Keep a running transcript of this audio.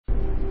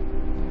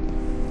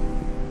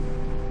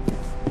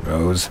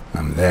Rose,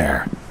 I'm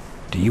there.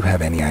 Do you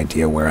have any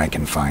idea where I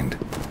can find...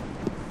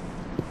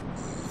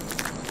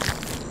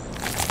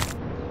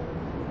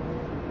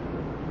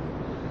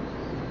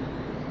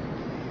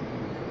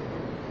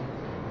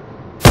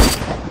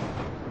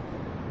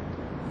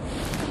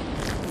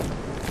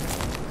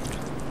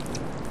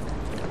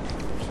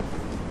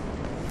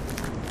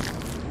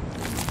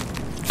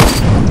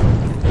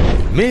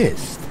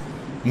 Missed?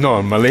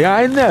 Normally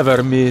I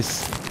never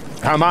miss.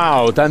 Come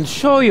out and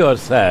show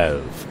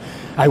yourself.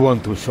 I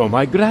want to show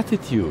my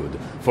gratitude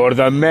for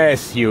the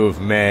mess you've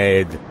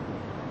made.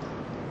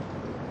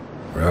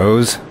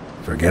 Rose,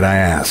 forget I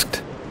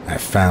asked. I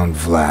found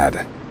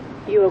Vlad.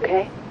 You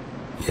okay?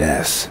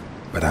 Yes,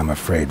 but I'm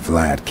afraid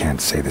Vlad can't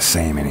say the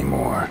same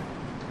anymore.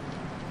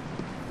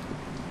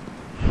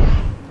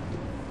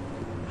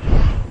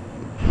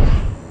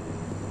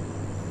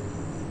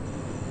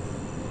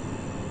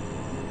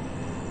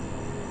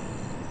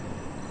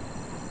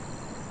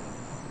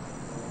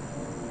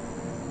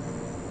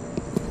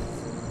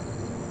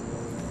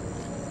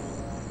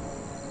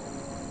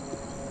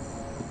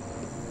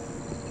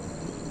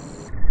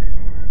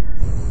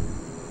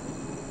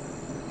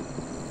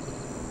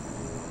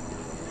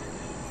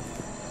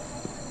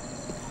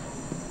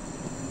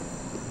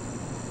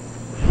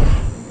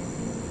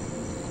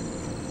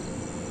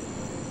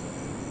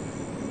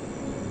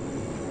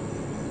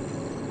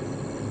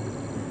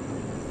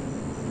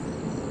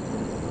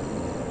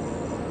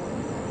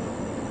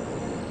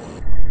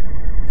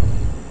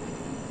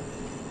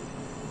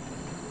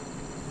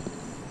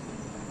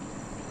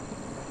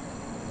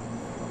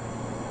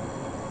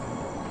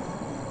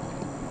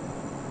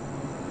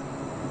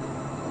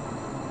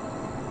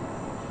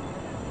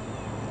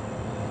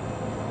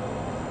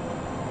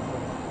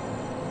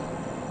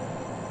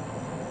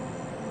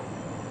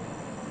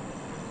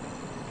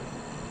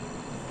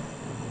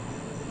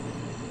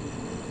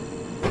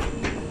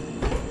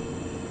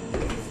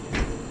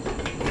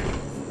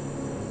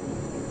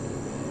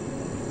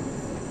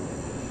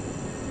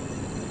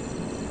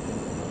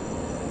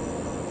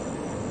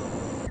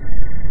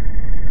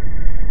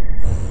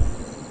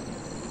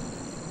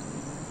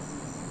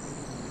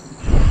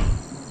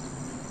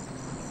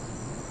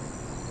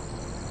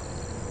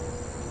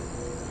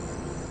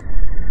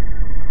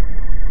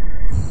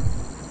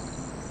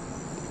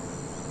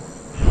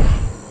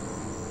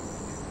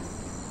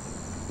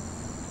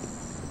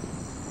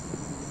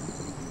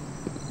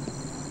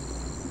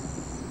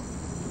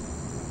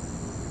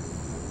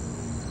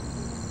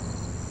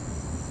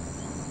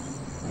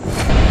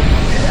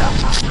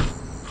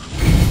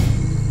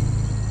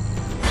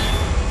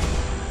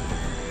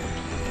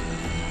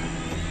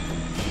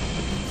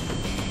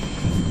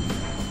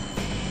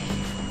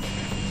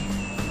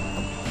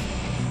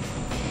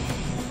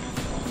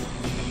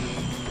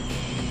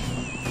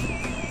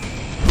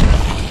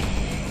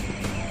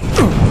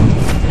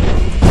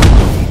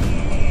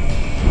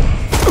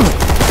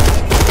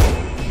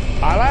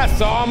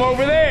 Saw him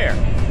over there.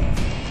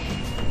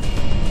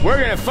 We're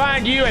gonna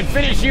find you and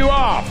finish you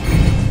off.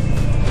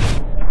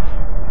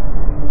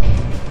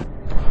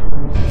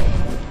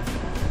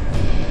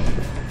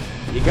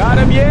 You got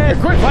him yet?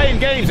 Quit playing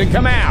games and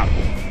come out.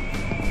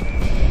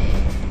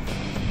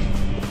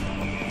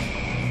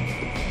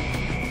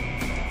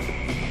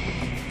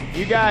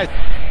 You guys...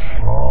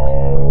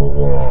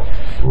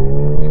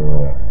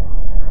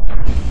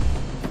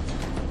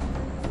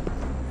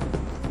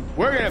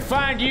 We're gonna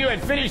find you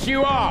and finish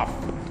you off.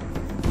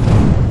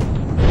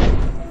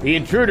 The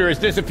intruder has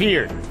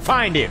disappeared.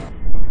 Find him.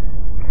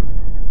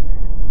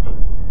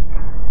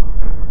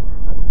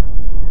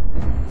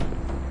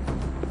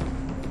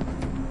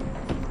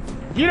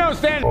 You don't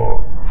stand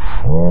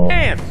a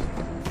chance.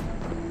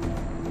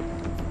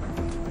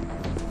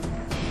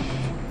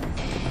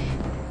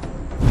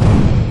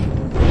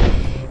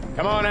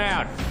 Come on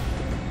out.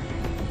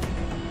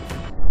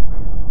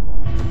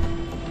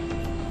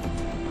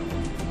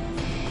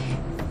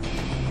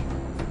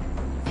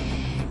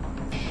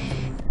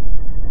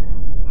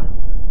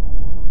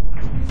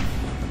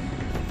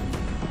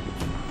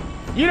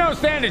 You don't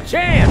stand a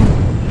chance!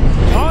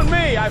 On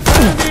me! I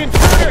found the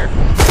intruder!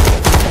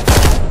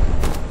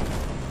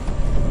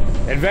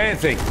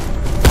 Advancing.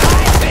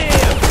 I see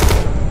him!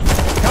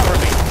 Cover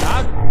me,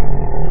 Doc.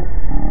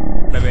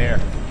 Out of there.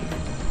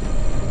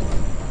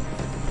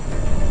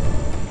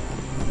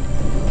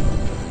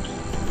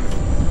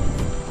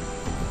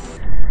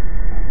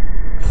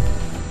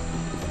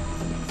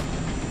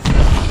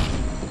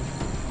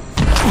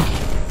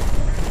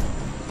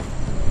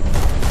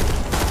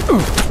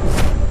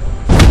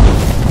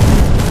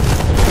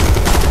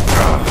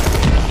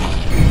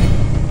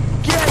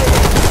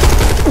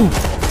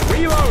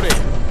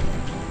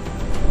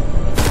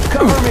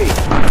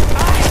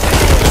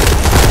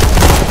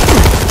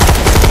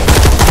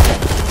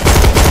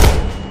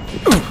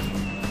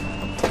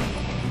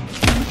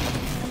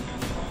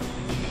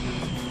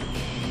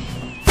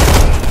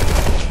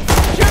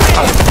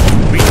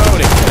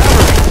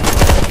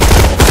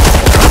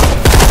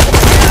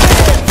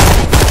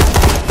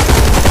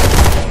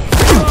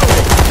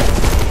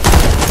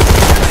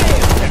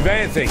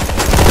 busy.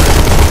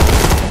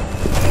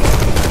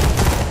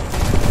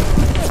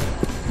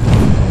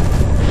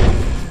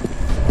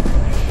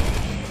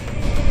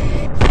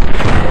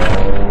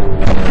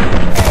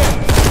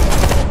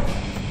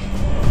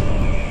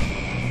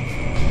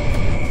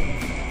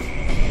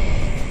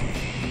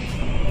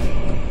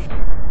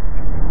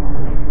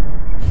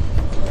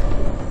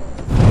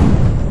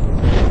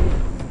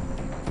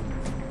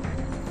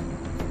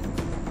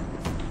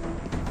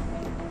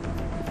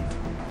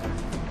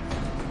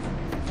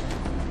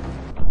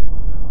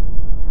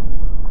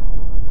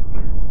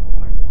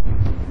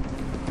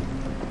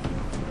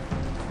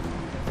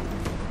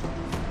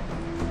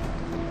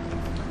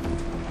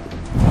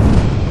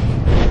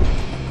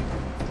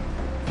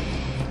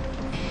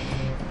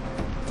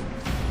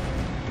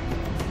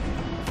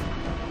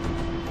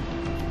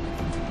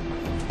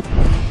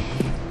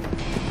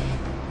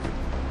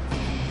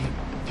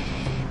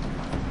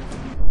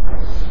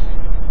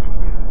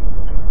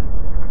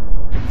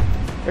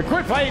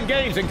 Quit playing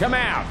games and come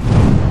out!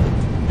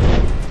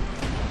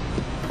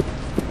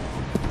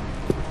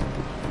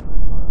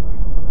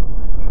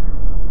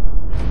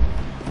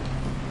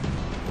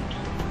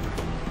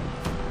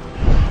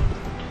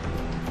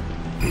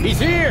 He's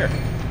here!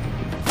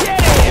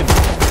 Get him!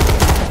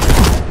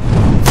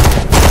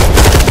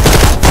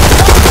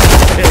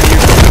 There you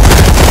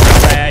go,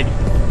 bag.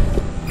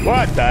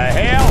 What the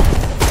hell?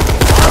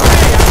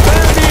 Hey, I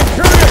found the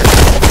intruder!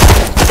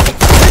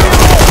 Leave me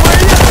alone, will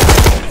you?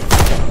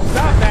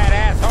 Stop that,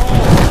 asshole!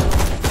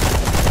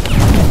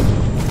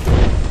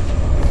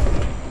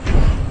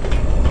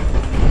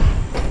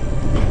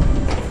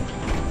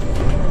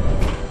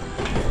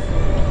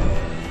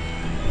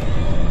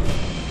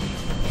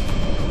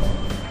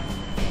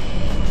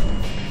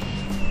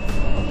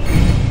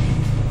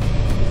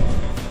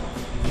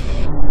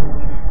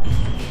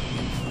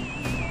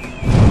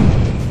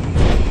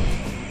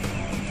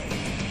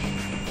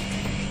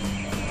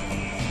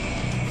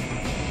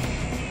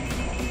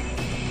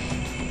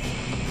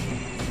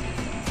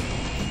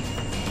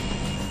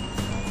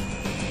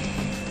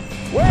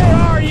 Where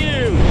are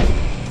you?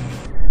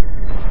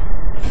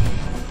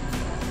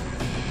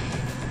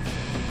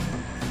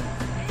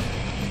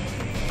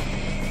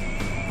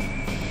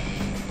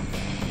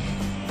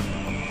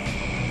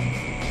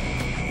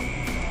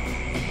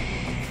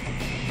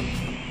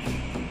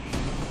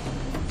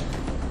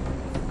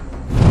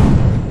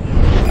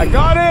 I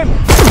got him!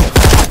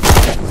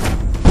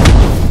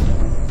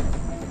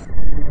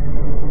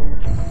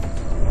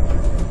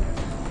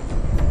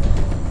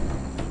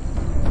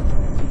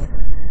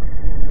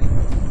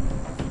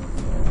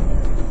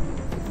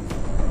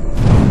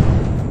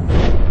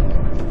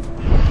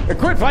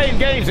 Quit playing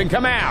games and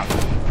come out!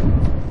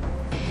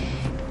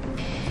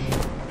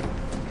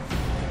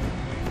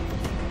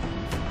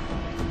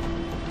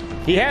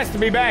 He has to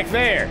be back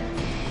there.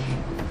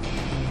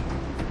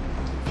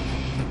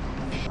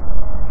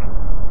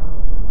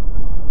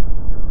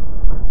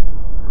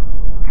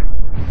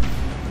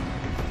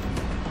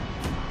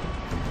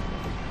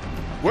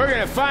 We're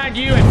gonna find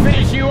you and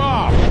finish you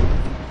off!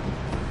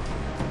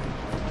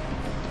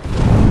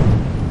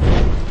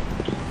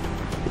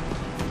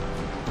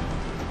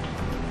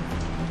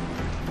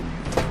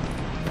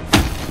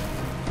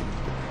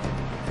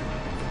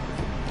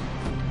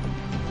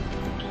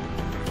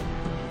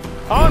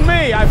 On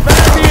me! I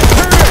found the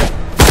intruder!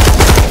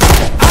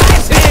 I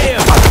see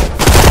him!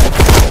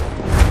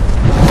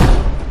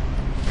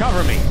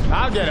 Cover me.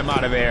 I'll get him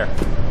out of there.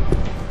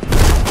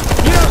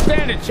 You don't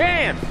stand a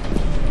chance!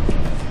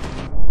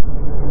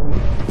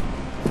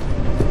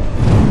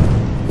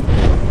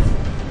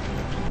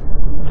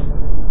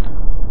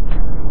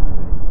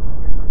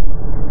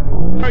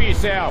 Show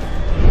yourself!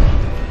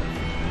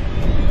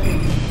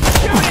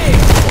 Shoot him!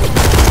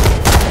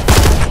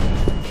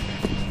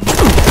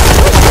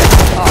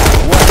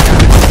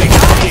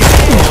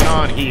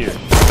 On here.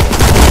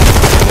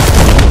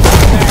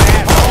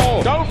 That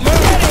asshole! Don't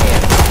move!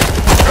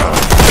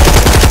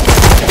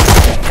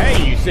 Hey,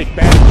 you sick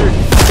bastard!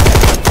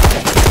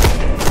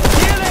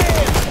 Kill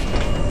him!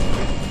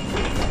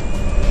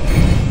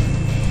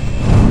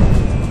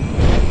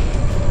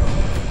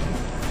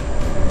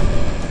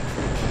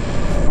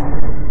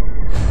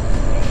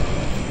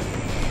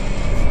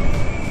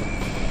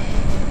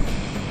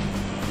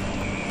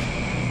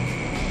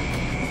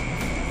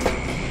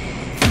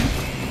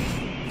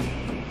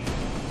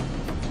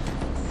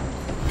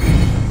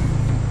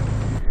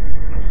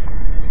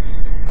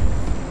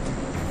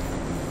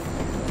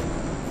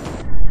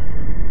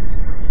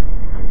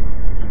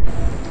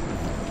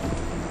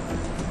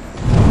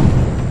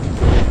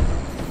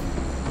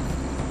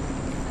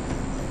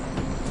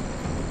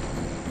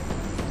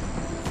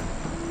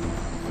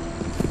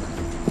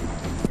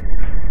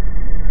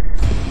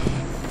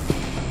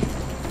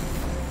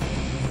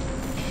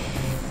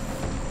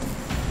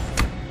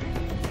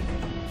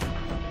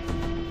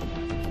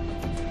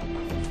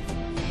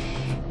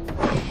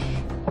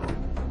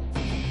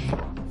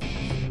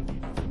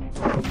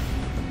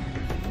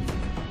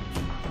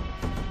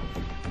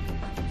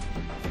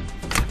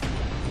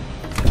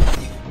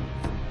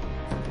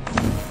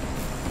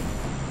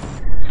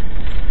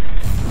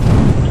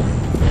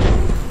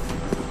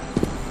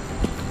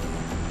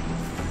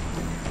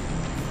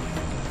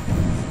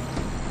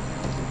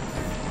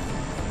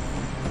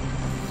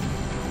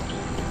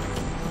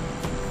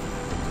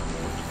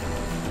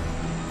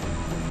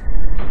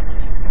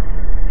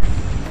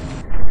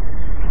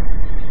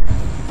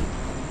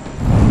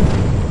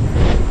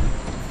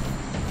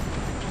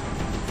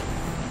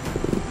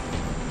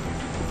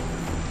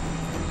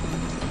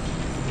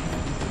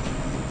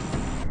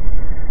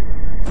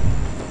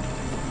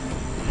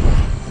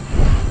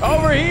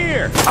 over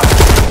here!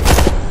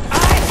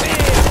 I see him!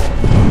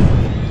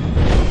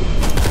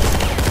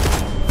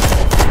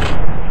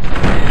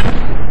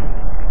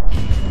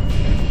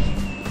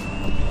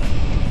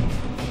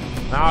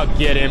 I'll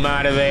get him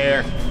out of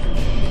there.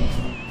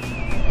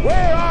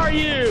 Where are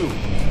you?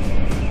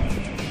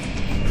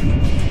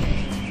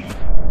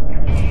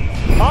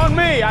 On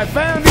me! I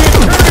found the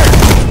intruder!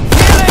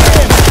 Kill him!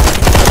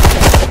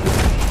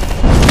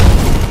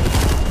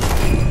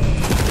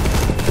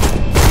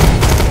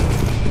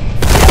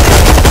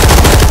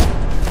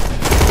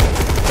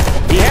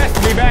 He has to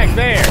be back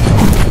there.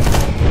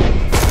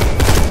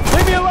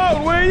 Leave me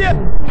alone, will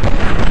you?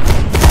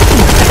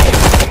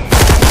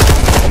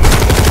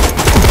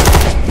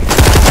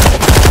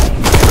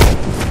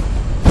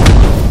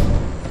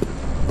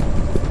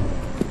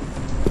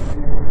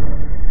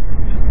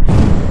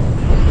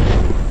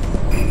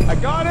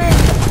 Got it!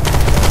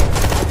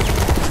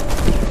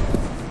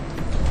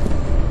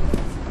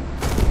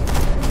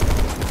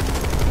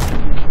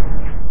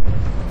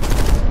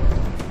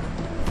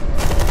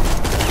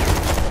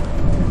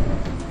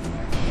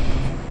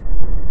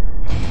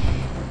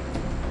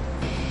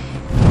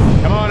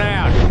 Come on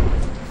out.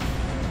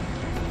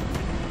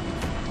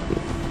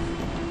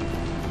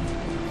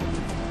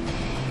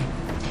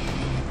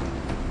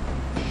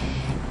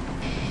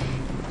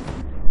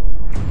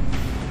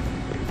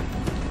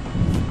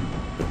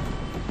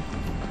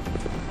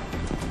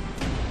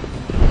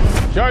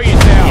 Show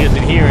yourself! He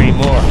isn't here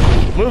anymore.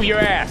 Move your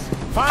ass.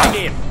 Find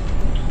him!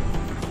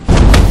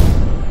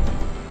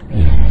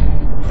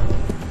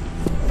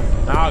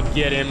 I'll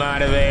get him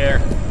out of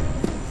there.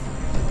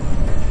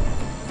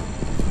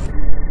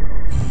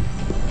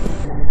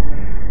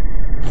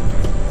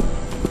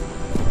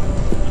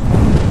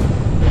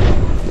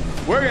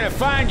 We're gonna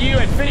find you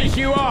and finish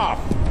you off.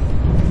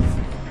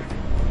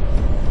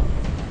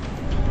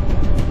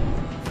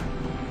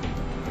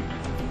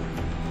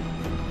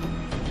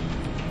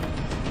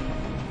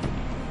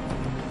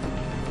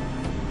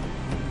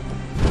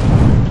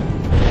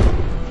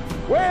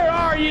 Where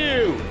are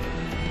you?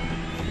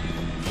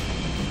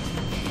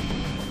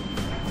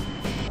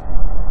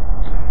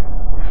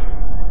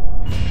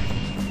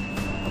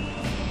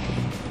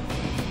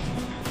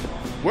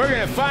 We're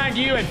gonna find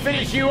you and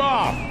finish you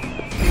off.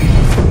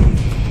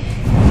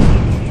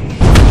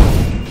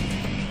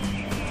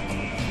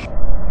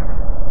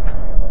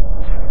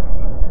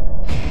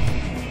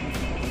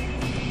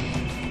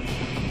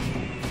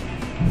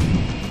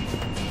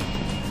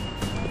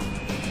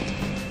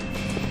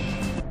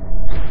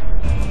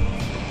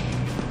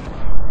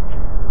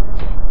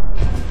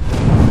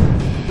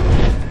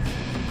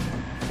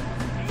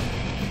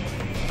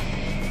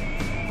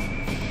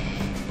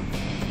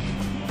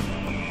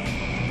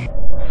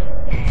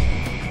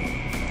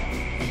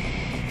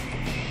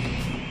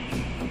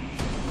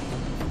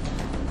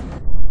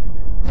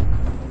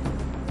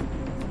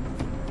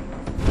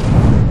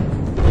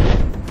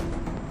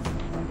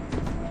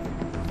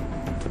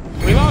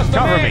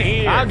 Cover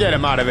me. I'll get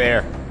him out of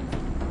there.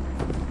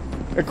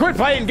 Quit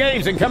playing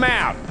games and come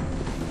out.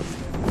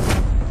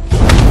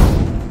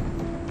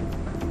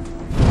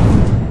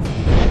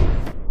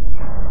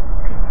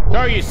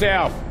 Show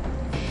yourself.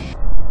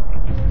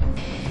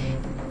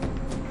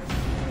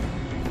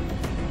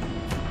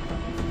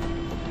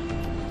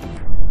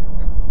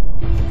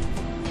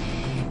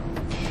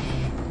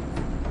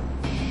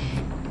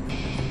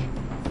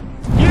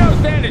 You don't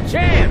stand a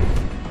chance.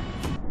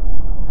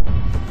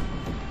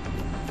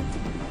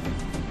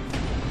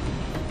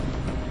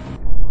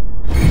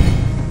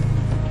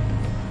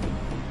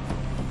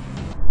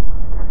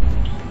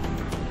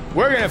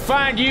 We're gonna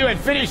find you and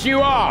finish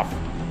you off.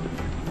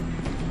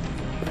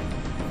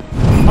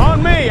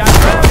 On me! I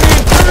found the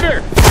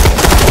intruder!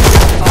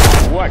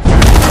 Oh, what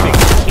kind of sick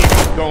shit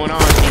is going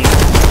on here?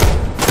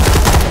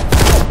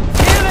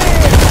 Get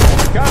in!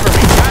 Cover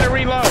me, gotta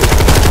reload.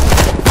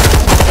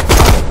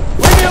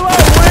 Leave me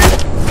alone, will you?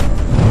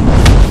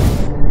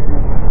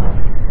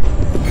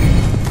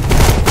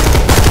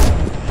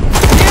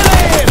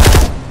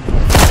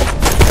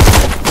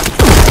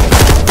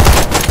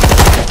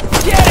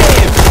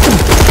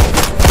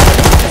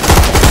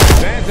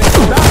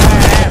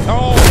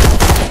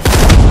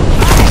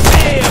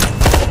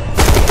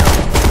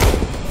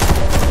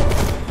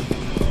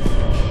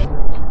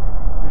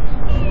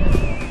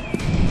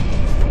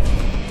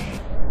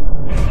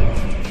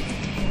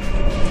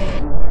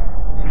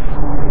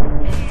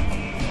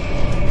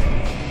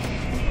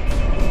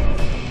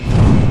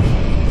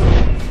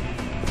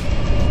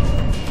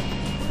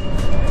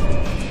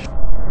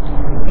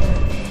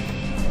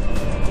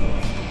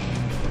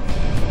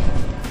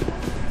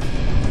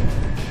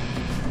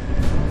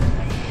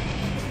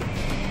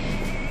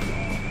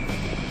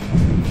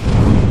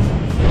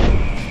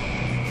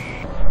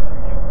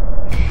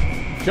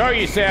 Show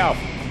yourself.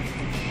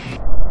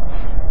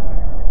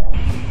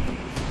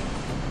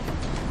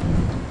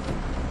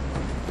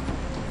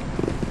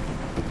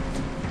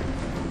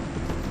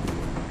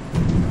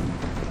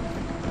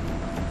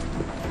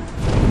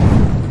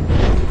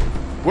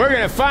 We're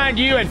gonna find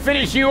you and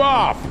finish you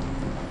off.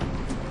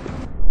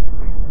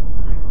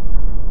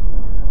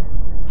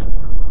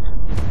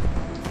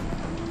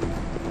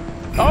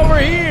 Over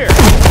here!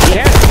 He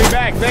has to be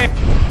back there.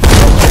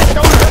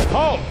 Don't hurt.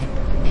 Halt!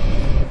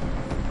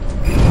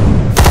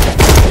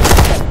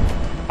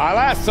 I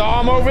last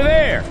saw him over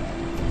there.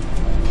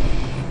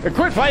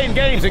 Quit playing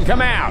games and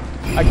come out.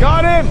 I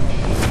got him!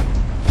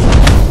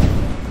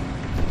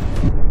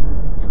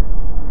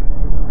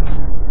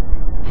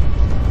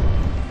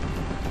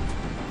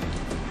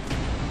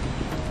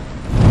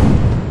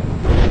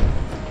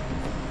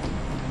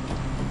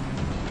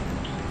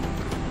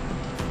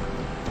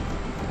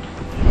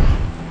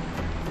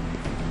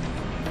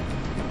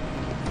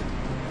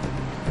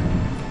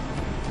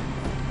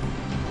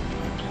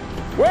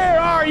 Where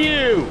are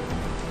you?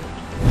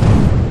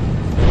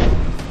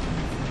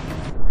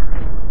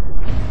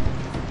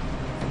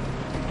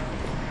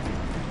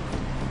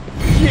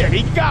 Shit,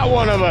 he got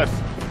one of us.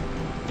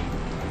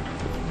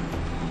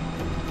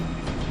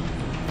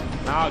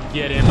 I'll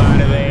get him out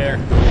of there.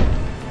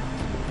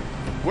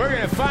 We're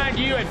gonna find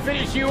you and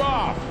finish you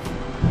off.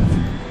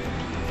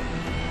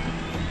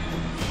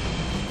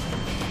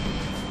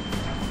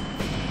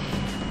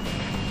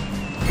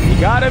 You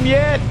got him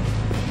yet?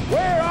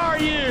 Where are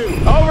you?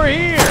 Over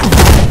here!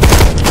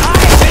 I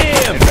see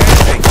him!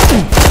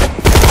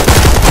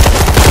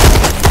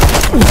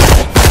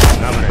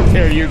 I'm gonna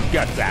tear your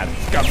guts out,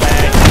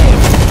 scumbag!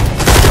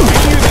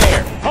 Are you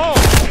there? Hold!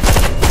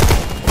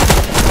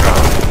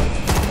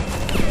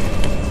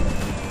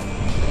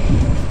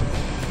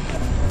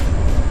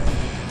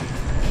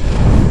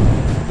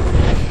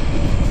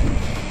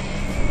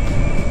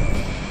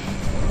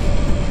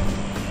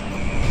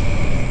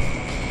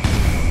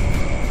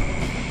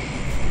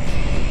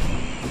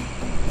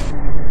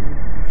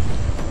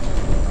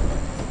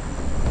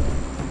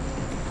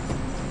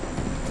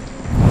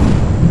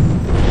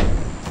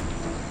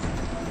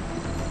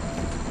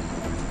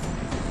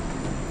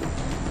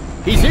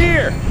 He's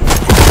here!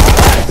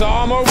 I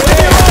saw him over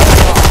there!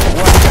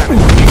 What kind of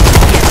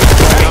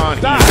shit on?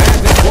 Stop!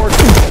 That's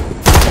important!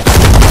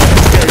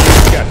 Tear your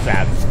guts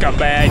out,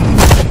 scumbag!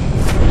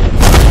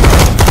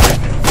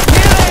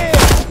 Kill him!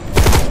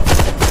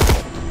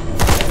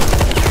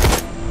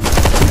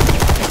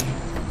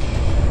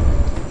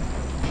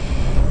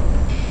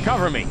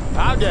 Cover me.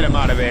 I'll get him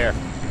out of there.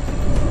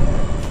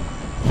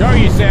 Show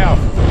yourself.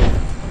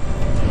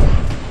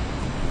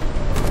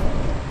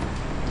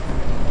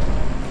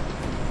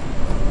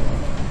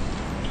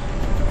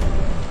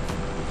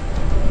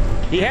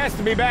 He has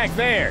to be back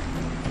there.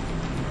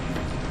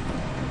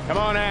 Come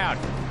on out.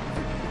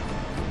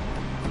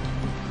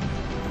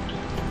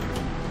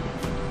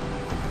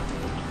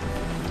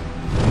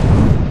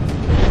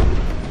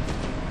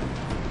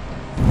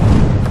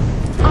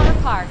 Our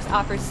parks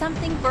offer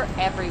something for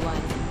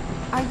everyone.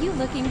 Are you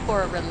looking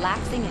for a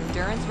relaxing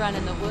endurance run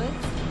in the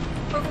woods?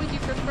 Or would you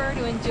prefer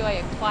to enjoy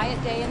a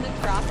quiet day in the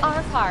tropics?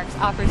 Our parks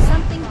offer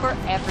something for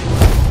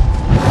everyone.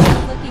 Are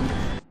you looking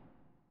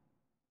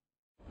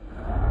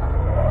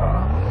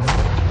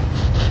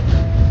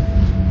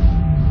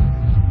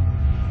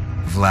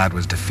Vlad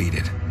was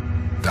defeated.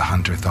 The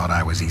hunter thought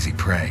I was easy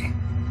prey.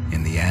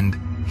 In the end,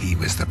 he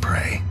was the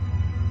prey.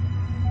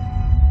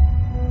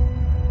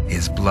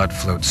 His blood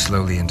flowed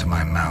slowly into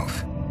my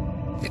mouth.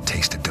 It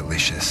tasted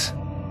delicious,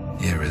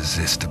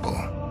 irresistible,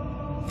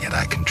 yet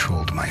I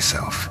controlled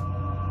myself.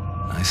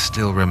 I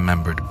still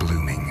remembered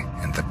blooming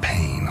and the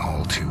pain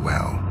all too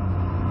well.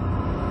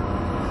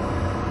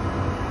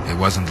 It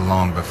wasn't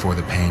long before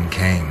the pain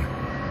came.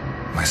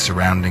 My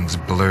surroundings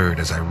blurred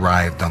as I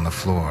writhed on the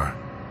floor.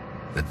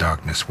 The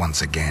darkness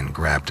once again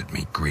grabbed at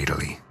me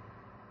greedily.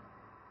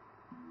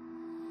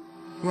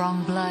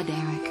 Wrong blood,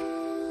 Eric.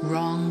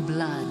 Wrong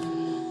blood.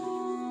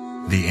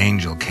 The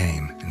angel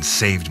came and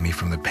saved me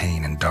from the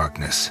pain and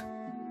darkness.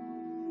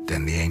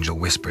 Then the angel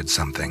whispered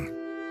something.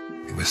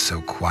 It was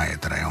so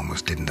quiet that I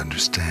almost didn't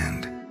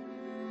understand.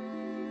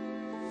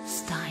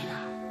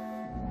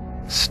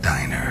 Steiner.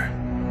 Steiner.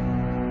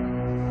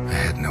 I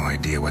had no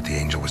idea what the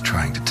angel was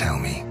trying to tell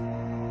me.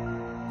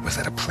 Was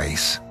that a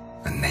place?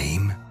 A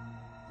name?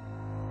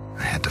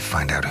 I had to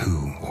find out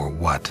who or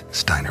what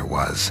Steiner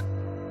was.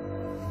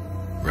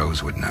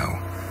 Rose would know.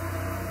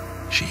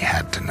 She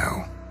had to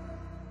know.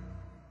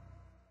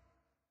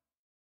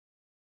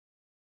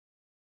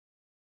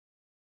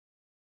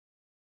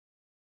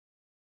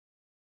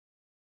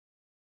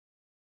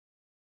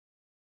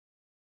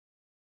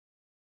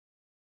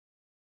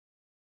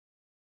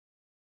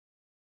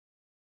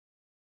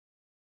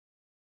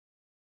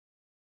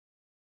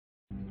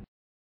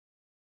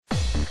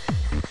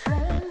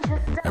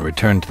 I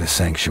returned to the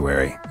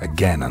sanctuary,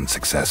 again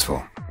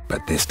unsuccessful,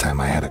 but this time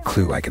I had a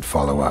clue I could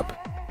follow up.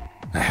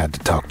 I had to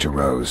talk to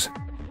Rose.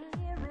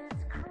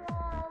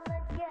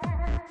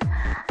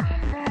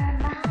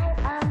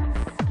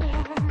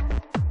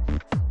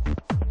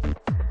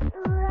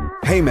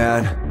 Hey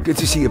man, good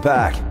to see you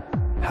back.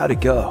 How'd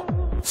it go?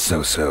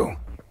 So-so.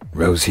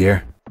 Rose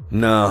here?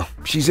 No,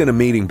 she's in a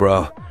meeting,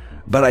 bro.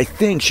 But I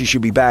think she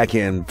should be back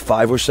in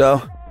 5 or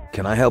so.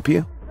 Can I help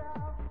you?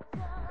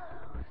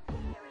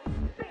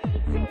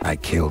 I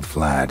killed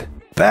Vlad.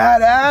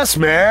 Badass,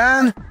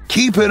 man!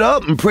 Keep it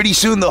up and pretty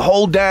soon the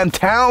whole damn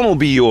town will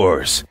be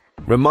yours.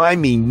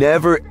 Remind me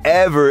never,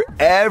 ever,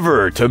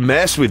 ever to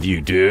mess with you,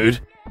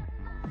 dude.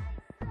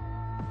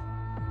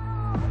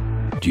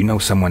 Do you know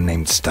someone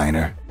named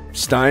Steiner?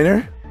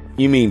 Steiner?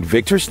 You mean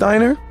Victor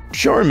Steiner?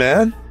 Sure,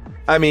 man.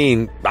 I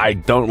mean, I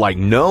don't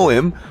know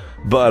him,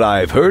 but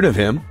I've heard of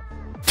him.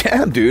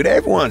 Damn, dude,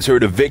 everyone's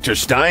heard of Victor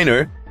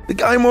Steiner. The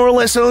guy more or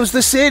less owns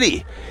the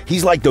city.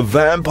 He's like the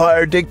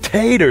vampire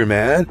dictator,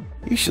 man.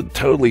 You should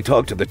totally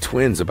talk to the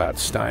twins about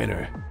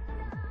Steiner.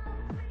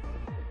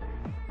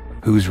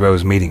 Who's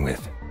Rose meeting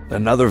with?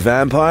 Another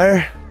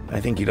vampire? I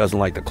think he doesn't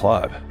like the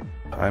club.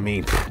 I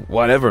mean,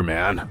 whatever,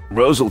 man.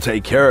 Rose will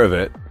take care of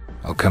it.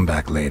 I'll come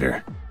back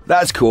later.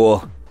 That's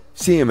cool.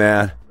 See you,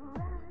 man.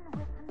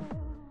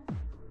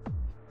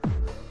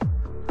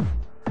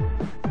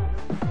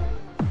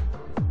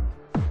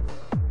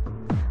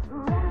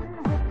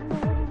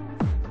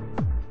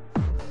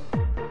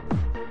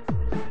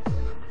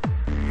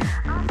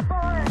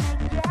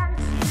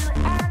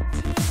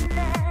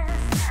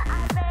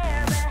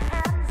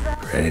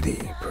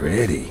 Pretty,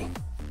 pretty.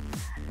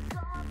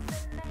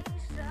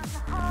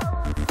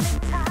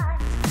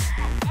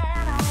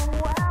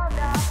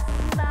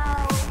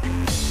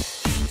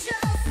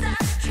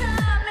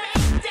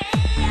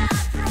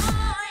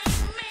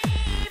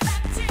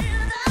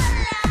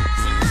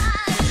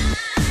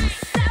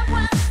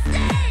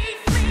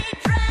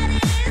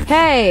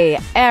 Hey,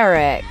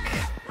 Eric.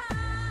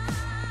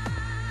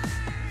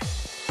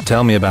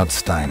 Tell me about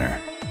Steiner.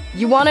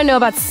 You want to know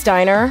about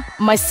Steiner?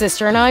 My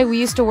sister and I, we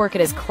used to work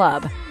at his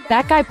club.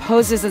 That guy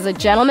poses as a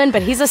gentleman,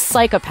 but he's a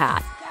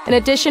psychopath. In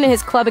addition to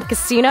his club and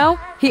casino,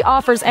 he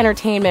offers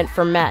entertainment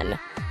for men.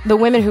 The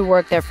women who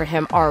work there for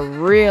him are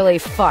really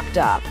fucked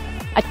up.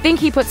 I think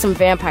he put some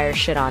vampire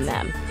shit on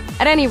them.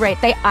 At any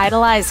rate, they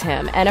idolize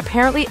him, and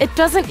apparently it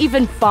doesn't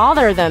even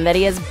bother them that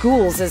he has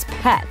ghouls as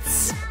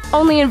pets.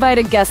 Only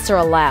invited guests are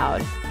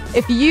allowed.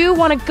 If you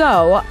want to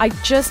go, I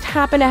just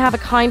happen to have a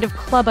kind of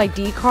club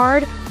ID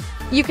card.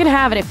 You can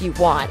have it if you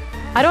want.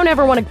 I don't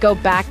ever want to go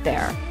back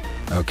there.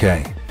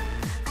 Okay.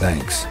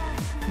 Thanks.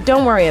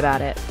 Don't worry about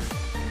it.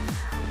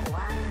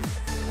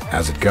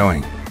 How's it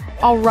going?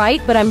 All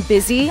right, but I'm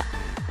busy.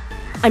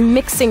 I'm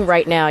mixing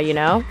right now, you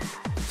know?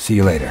 See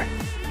you later.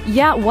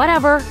 Yeah,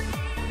 whatever.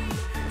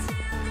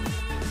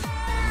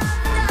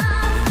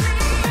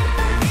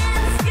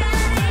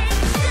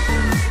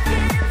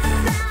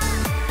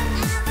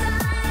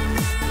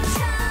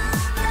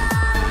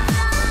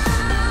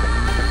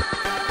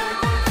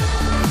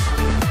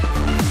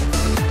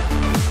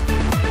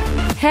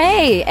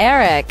 Hey,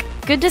 Eric.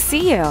 Good to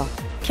see you.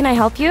 Can I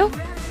help you?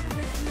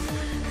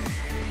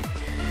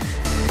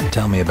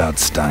 Tell me about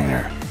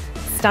Steiner.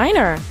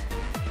 Steiner?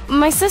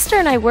 My sister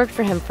and I worked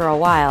for him for a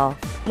while.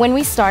 When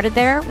we started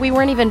there, we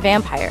weren't even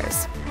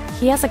vampires.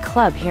 He has a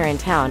club here in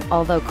town,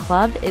 although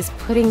club is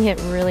putting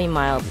it really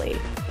mildly.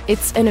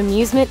 It's an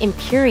amusement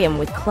imperium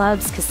with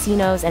clubs,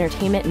 casinos,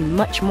 entertainment, and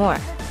much more.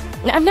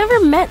 I've never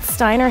met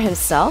Steiner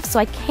himself, so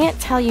I can't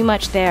tell you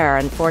much there,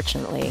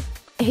 unfortunately.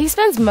 He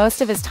spends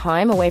most of his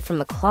time away from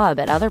the club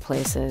at other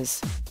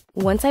places.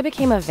 Once I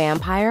became a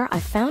vampire, I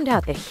found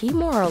out that he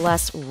more or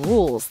less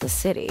rules the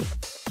city.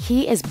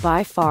 He is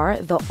by far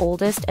the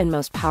oldest and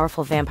most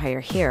powerful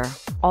vampire here.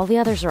 All the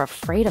others are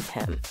afraid of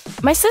him.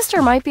 My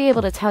sister might be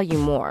able to tell you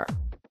more.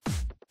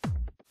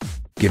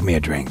 Give me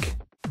a drink.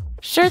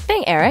 Sure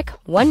thing, Eric.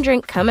 One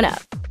drink coming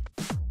up.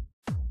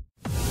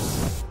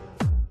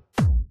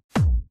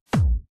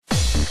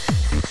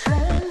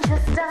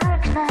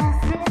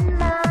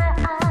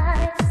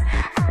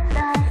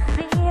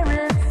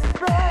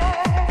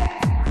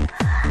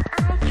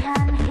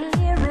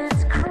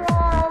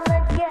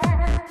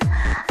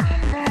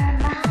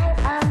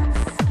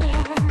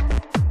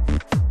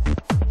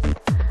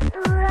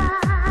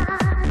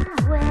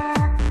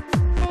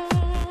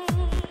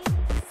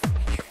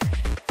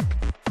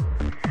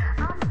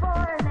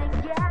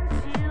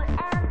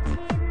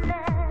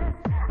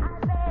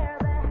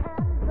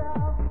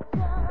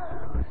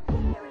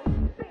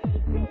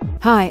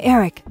 Hi,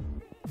 Eric.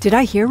 Did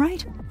I hear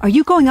right? Are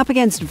you going up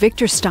against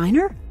Victor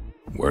Steiner?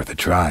 Worth a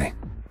try.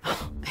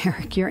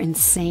 Eric, you're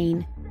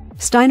insane.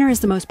 Steiner is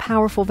the most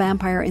powerful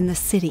vampire in the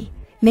city,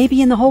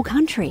 maybe in the whole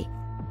country.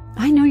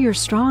 I know you're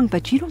strong,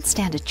 but you don't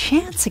stand a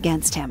chance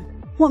against him.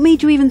 What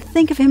made you even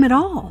think of him at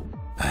all?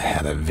 I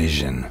had a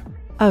vision.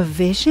 A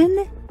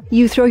vision?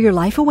 You throw your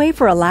life away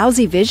for a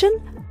lousy vision?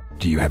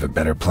 Do you have a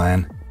better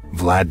plan?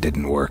 Vlad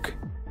didn't work.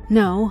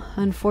 No,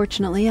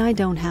 unfortunately, I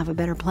don't have a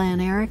better plan,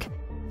 Eric.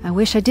 I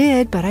wish I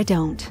did, but I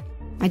don't.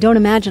 I don't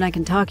imagine I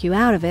can talk you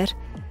out of it.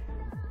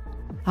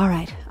 All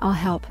right, I'll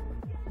help.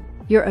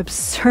 You're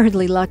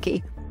absurdly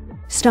lucky.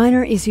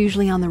 Steiner is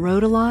usually on the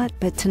road a lot,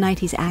 but tonight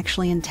he's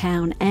actually in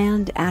town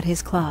and at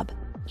his club.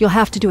 You'll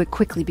have to do it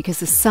quickly because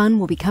the sun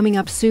will be coming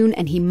up soon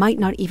and he might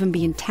not even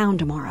be in town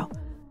tomorrow.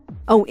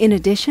 Oh, in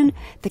addition,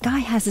 the guy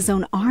has his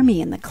own army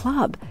in the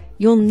club.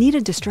 You'll need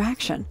a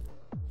distraction.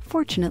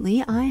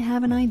 Fortunately, I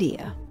have an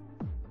idea.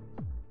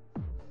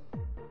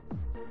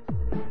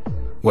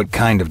 What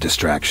kind of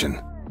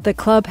distraction? The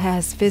club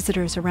has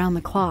visitors around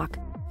the clock.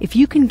 If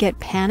you can get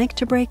panic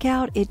to break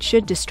out, it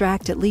should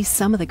distract at least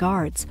some of the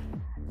guards.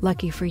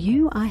 Lucky for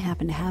you, I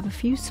happen to have a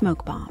few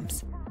smoke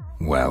bombs.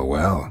 Well,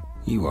 well,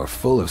 you are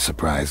full of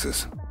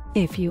surprises.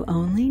 If you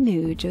only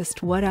knew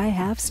just what I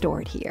have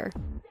stored here.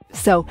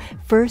 So,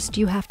 first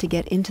you have to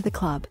get into the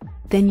club.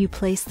 Then you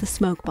place the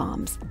smoke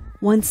bombs.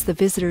 Once the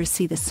visitors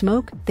see the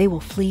smoke, they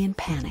will flee in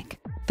panic.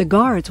 The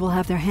guards will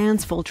have their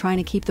hands full trying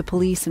to keep the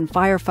police and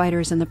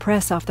firefighters and the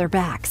press off their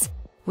backs.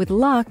 With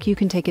luck, you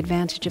can take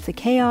advantage of the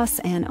chaos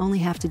and only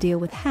have to deal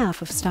with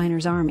half of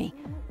Steiner's army.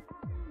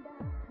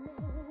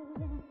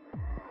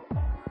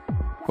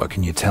 What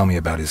can you tell me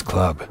about his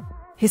club?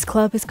 His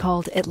club is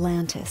called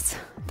Atlantis.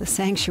 The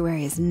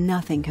sanctuary is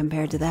nothing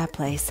compared to that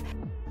place.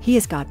 He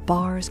has got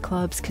bars,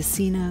 clubs,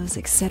 casinos,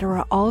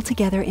 etc. all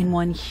together in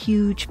one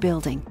huge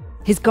building.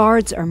 His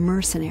guards are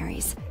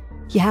mercenaries.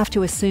 You have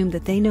to assume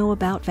that they know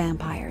about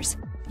vampires.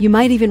 You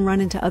might even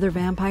run into other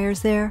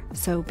vampires there,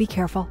 so be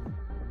careful.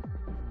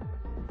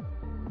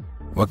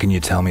 What can you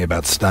tell me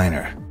about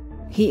Steiner?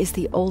 He is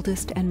the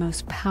oldest and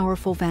most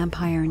powerful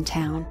vampire in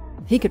town.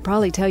 He could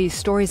probably tell you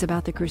stories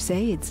about the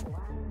Crusades.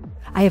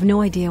 I have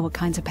no idea what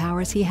kinds of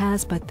powers he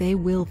has, but they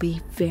will be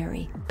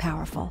very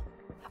powerful.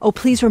 Oh,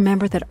 please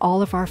remember that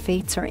all of our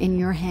fates are in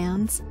your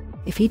hands.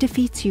 If he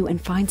defeats you and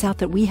finds out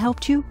that we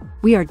helped you,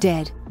 we are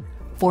dead.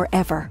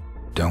 Forever.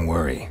 Don't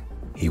worry.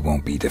 He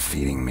won't be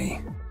defeating me.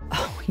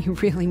 Oh, you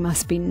really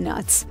must be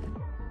nuts.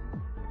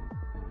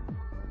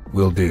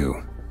 Will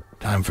do.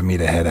 Time for me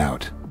to head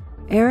out.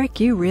 Eric,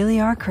 you really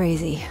are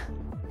crazy.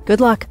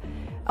 Good luck.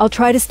 I'll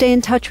try to stay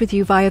in touch with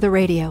you via the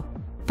radio.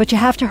 But you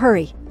have to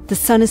hurry. The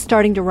sun is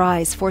starting to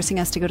rise, forcing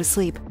us to go to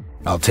sleep.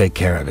 I'll take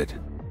care of it.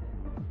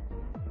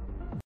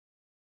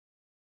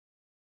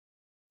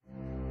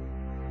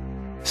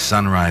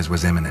 Sunrise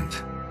was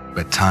imminent,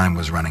 but time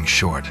was running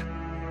short.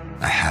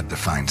 I had to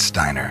find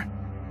Steiner.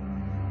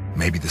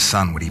 Maybe the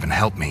sun would even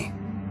help me.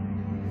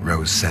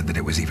 Rose said that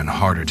it was even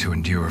harder to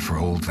endure for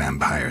old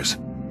vampires.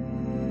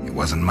 It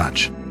wasn't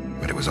much,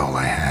 but it was all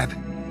I had.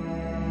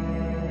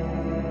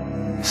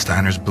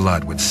 Steiner's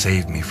blood would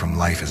save me from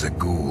life as a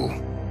ghoul.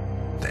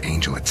 The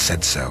angel had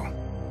said so.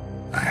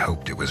 I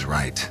hoped it was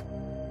right.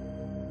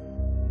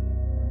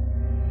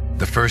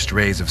 The first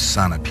rays of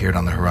sun appeared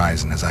on the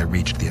horizon as I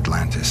reached the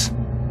Atlantis.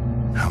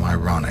 How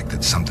ironic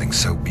that something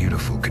so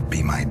beautiful could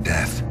be my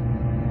death.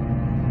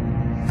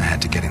 I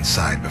had to get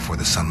inside before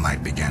the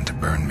sunlight began to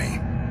burn me.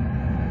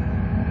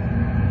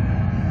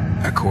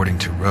 According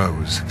to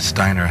Rose,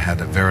 Steiner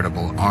had a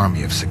veritable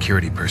army of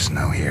security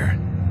personnel here.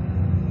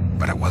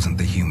 But it wasn't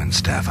the human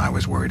staff I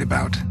was worried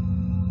about.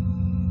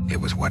 It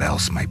was what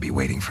else might be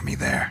waiting for me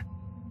there.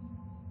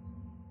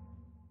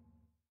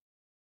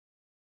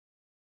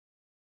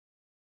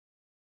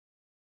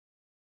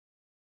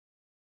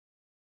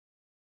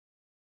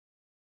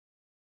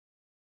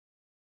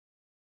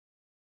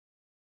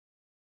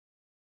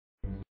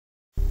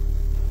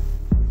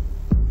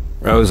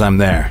 Rose, I'm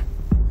there.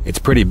 It's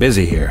pretty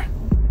busy here.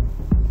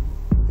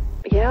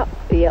 Yeah,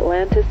 the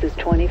Atlantis is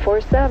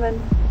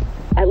 24/7.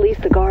 At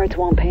least the guards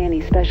won't pay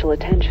any special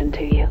attention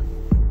to you.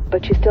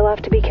 But you still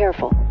have to be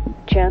careful.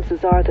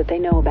 Chances are that they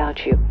know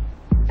about you.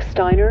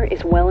 Steiner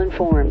is well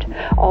informed.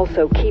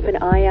 Also, keep an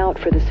eye out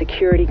for the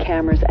security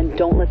cameras and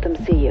don't let them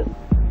see you.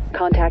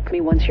 Contact me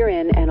once you're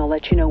in and I'll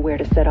let you know where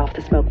to set off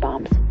the smoke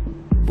bombs.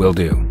 Will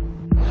do.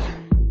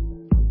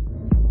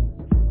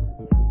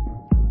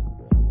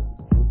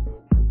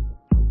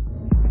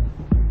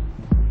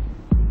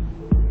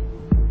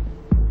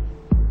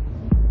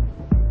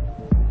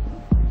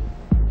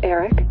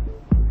 Eric?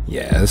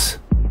 Yes?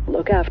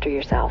 Look after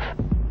yourself.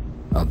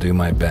 I'll do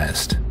my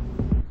best.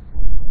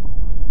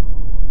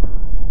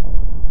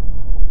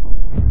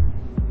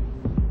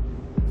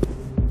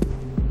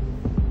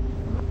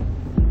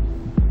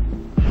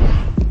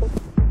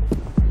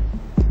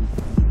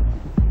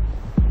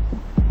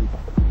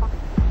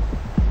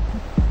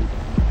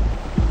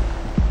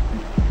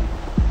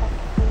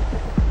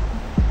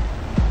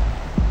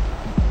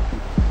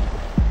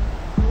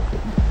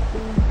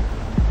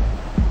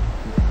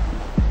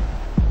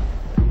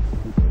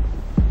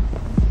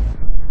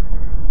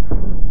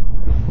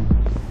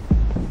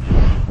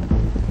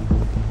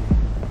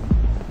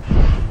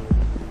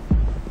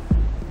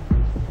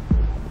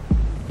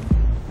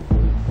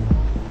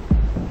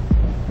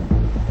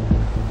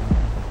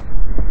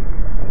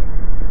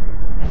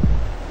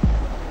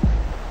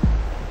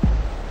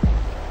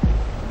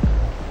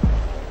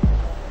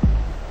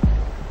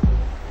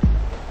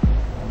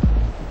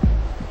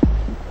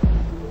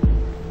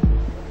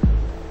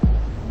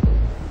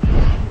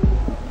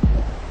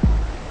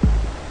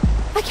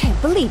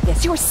 Believe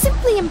this, you're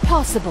simply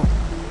impossible.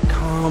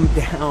 Calm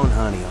down,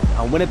 honey.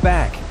 I'll win it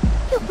back.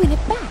 You'll win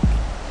it back?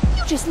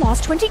 You just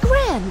lost 20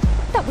 grand.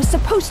 That was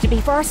supposed to be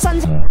for our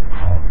son's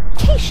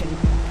vacation.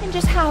 And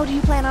just how do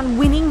you plan on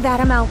winning that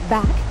amount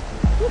back?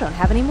 You don't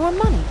have any more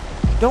money.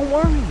 Don't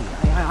worry.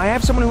 I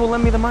have someone who will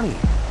lend me the money.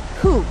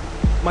 Who?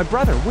 My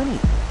brother, Winnie.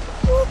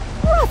 Your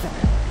brother?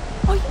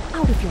 Are you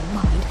out of your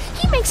mind?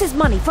 He makes his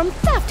money from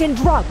theft and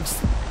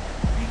drugs.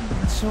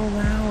 Not so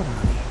loud,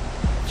 honey.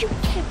 You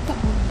can't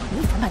borrow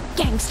money from a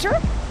gangster.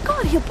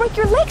 God, he'll break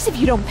your legs if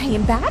you don't pay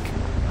him back.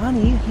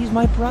 Honey, he's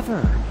my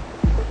brother.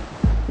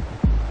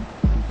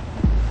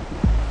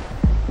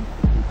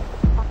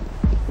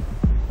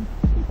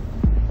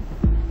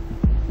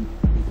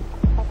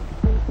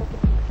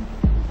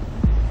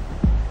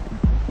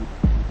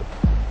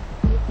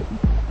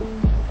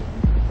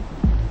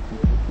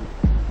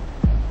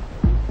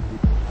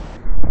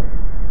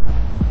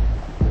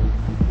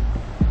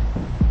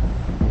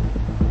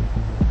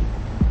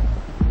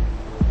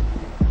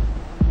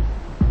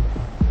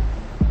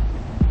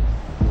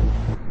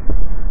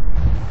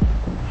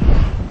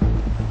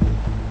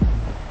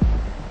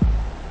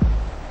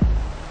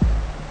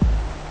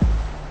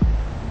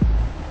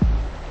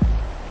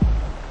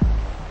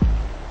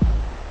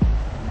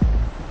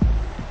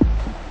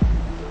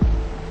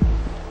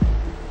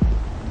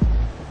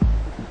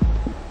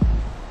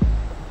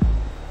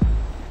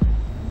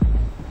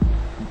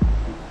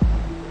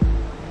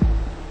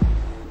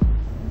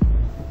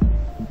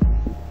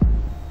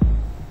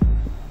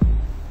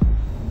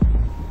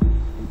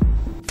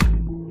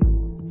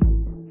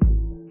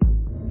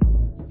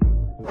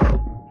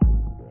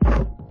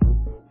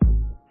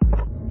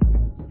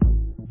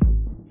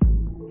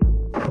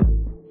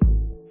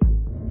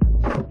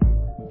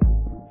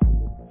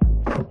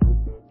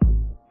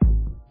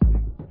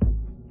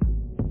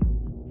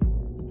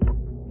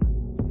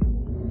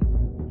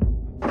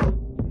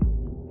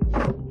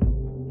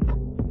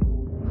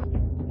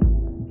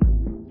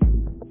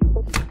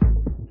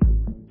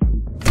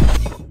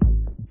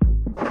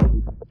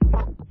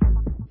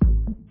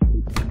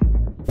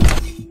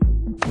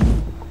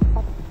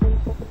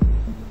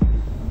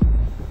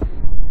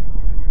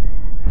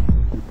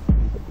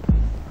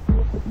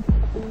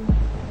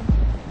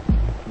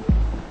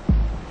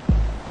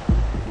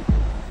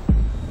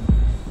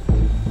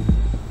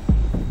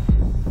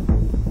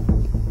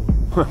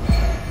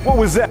 What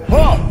was that?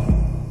 Oh!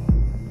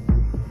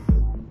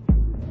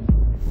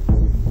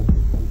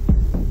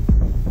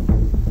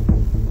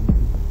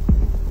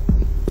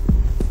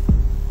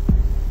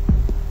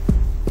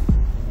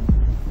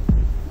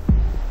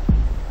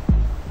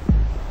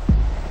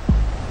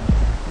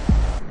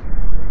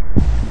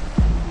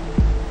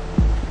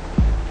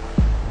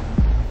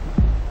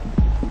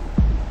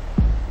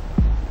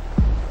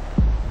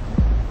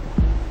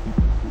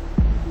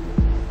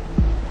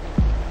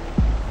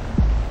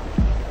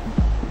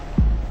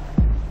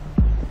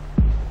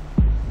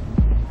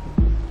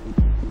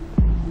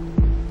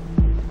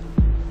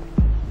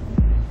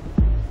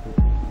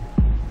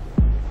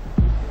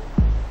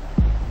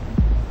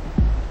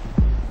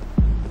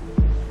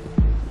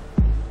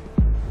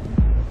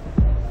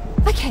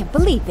 I can't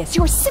believe this.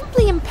 You're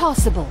simply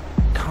impossible.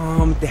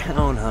 Calm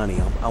down,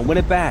 honey. I'll win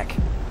it back.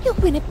 You'll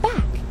win it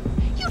back.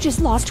 You just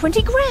lost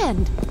 20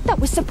 grand. That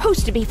was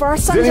supposed to be for our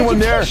son's anyone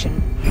there? education.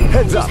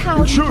 Heads Just up, how do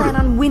you intruder. plan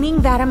on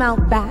winning that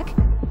amount back?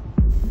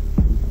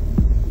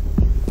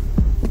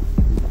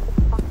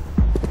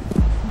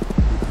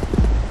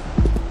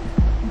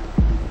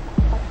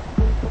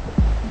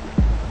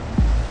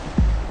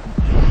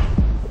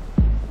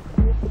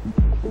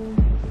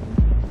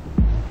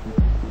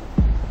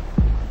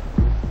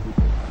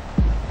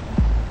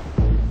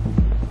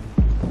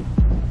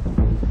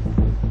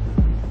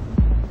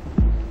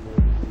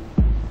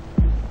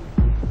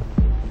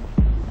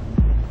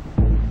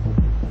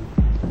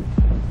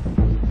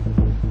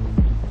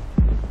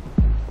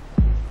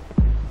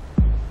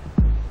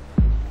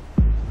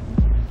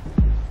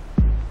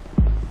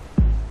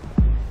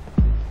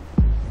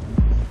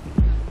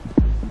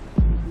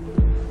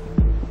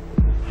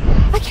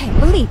 I can't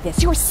believe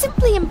this. You're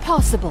simply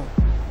impossible.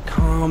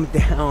 Calm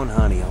down,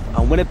 honey.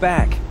 I'll win it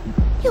back.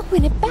 You'll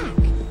win it back.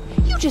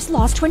 You just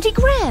lost 20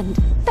 grand.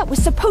 That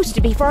was supposed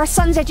to be for our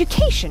son's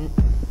education.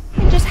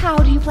 And just how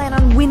do you plan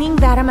on winning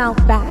that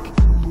amount back?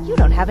 You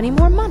don't have any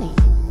more money.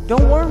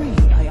 Don't worry.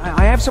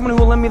 I have someone who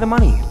will lend me the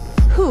money.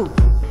 Who?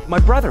 My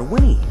brother,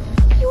 Winnie.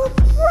 Your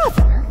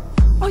brother?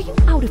 Are you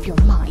out of your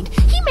mind?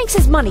 He makes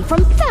his money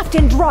from theft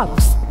and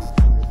drugs.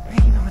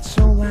 Hey, not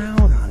so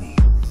loud, honey.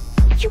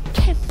 You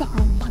can't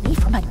borrow money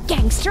from a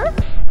gangster.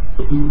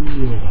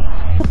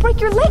 He'll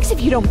break your legs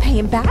if you don't pay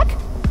him back.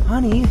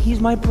 Honey, he's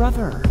my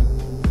brother.